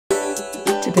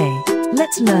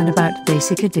Let's learn about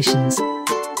basic additions.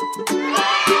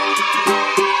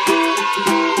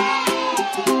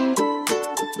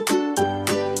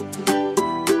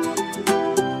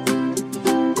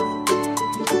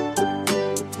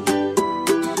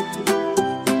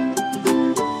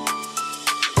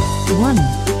 One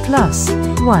plus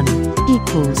 1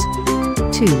 equals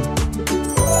 2.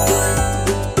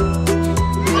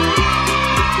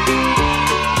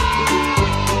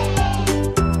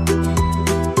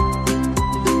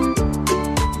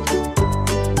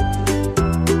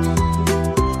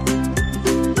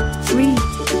 3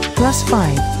 plus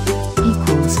 5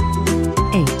 equals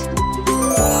 8.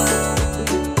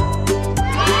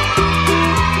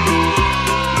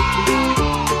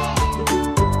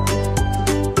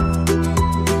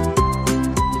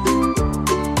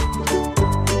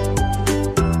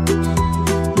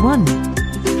 1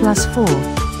 plus 4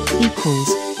 equals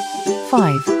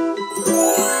 5.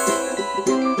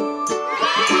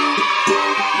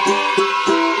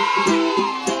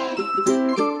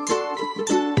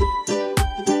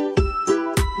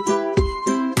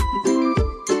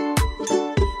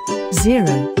 0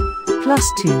 plus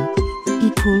 2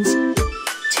 equals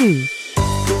 2.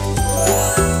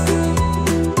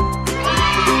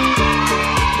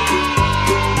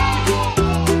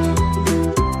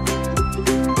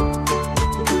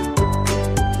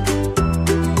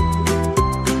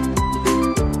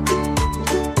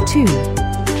 2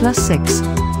 plus 6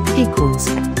 equals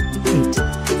 8.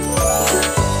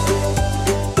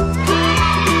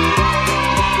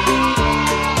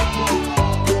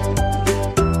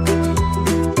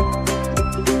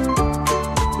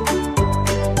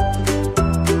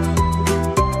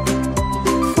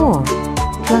 4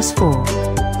 plus 4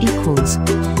 equals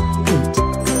 8.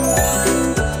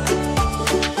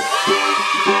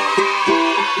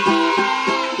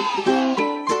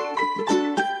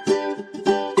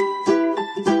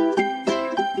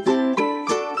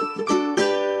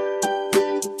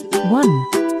 1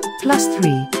 plus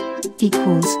 3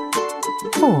 equals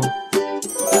 4.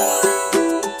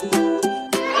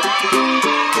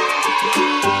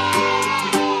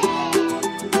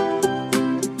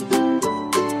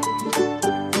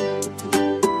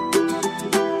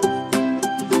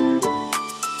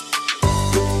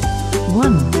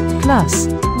 1 plus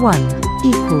 1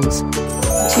 equals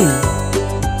 2.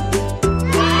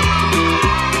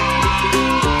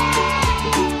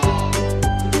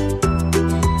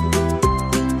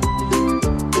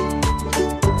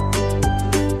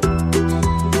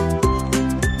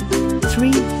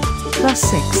 3 plus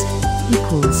 6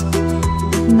 equals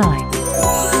 9.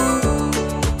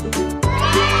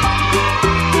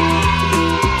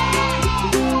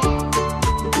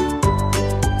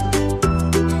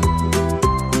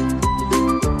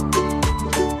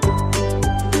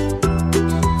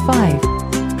 5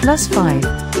 plus 5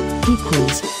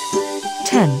 equals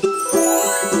 10.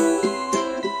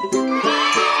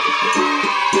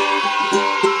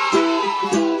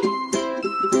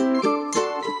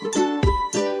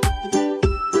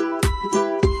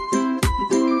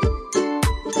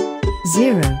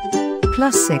 0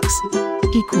 plus 6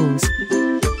 equals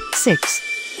 6.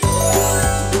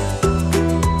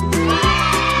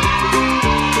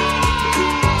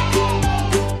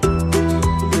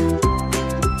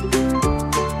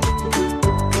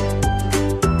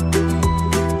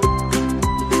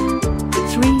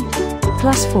 3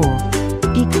 plus 4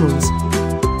 equals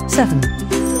 7.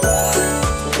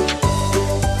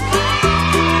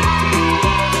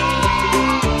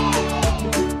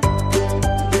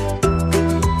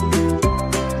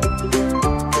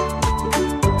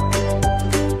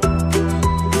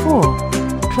 4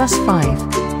 plus 5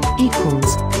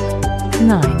 equals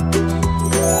 9.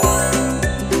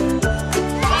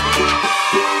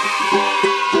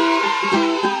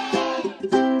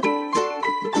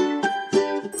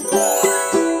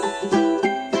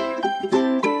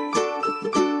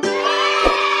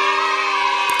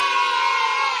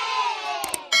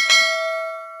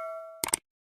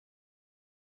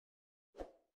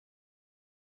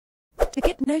 'To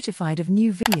get notified of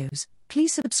new videos,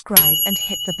 please subscribe and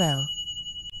hit the bell.